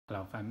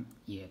Hello fam,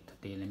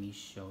 today let me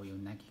show you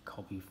Nike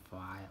Copy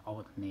 5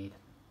 Alternate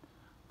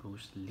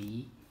Bruce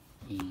Lee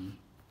in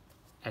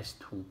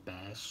S2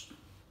 badge.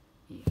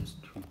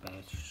 S2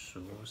 badge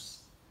shoes.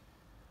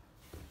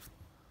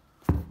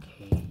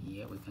 Okay,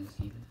 here we can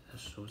see the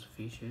shoes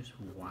features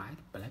white,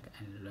 black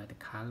and red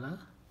color.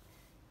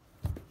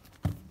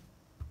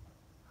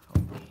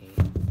 Okay,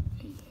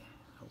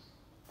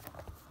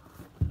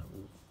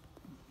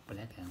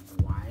 black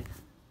and white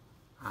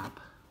up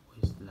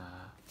with the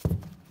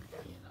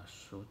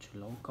swoosh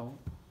logo,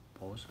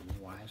 both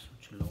white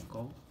swoosh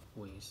logo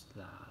with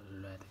the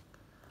red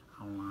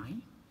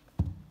outline.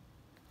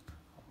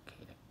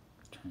 Okay, the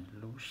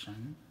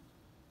translucent,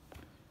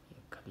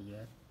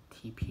 clear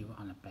TPU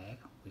on the back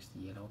with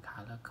yellow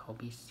color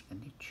Kobe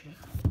signature.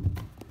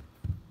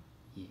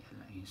 The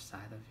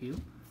inside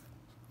view.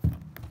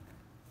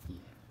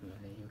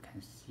 Really you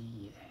can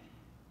see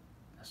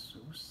the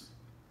shoes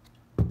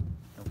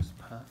looks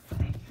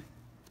perfect.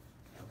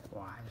 The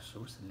white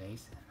shoes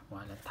lace and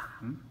white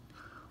thumb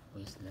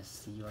with the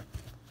silver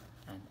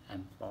and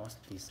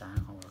embossed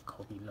design of the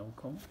Kobe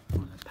logo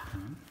on the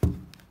thumb.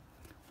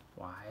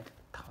 White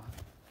top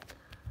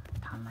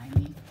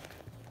lining,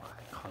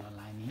 white collar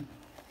lining.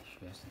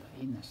 Here's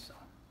the inner sole.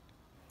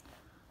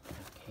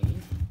 Okay,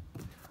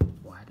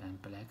 white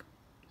and black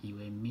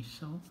UA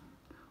midsole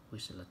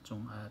with the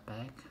Zhong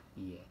airbag.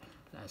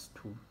 That's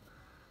two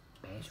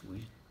bags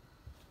with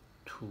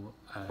two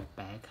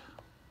airbag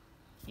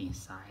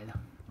inside.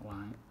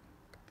 One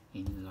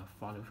in the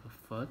forward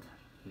foot,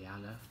 the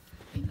other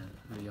in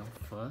the rear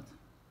foot,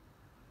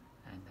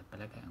 and the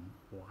black and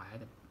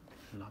white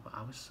rubber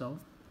outsole,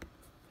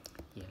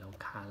 yellow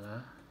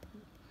color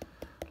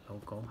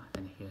logo,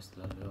 and here's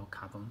the real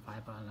carbon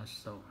fiber on the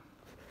sole.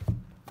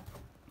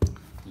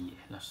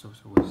 The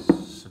shoes was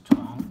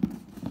strong,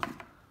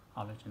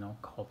 original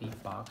Kobe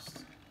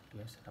box.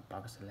 Here's the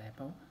box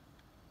label.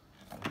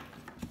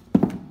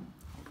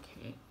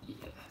 Okay,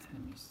 let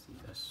me see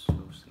the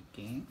shoes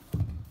again.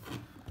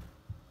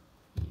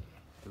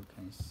 You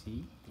can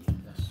see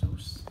the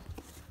shoes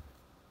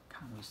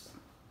come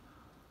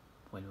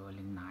with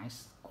really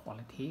nice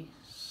quality.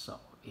 So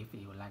if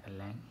you like a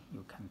link,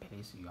 you can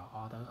place your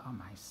order on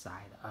my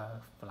site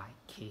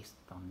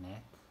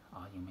flykids.net,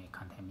 or you may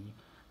contact me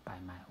by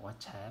my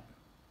WhatsApp.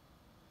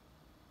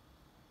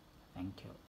 Thank you.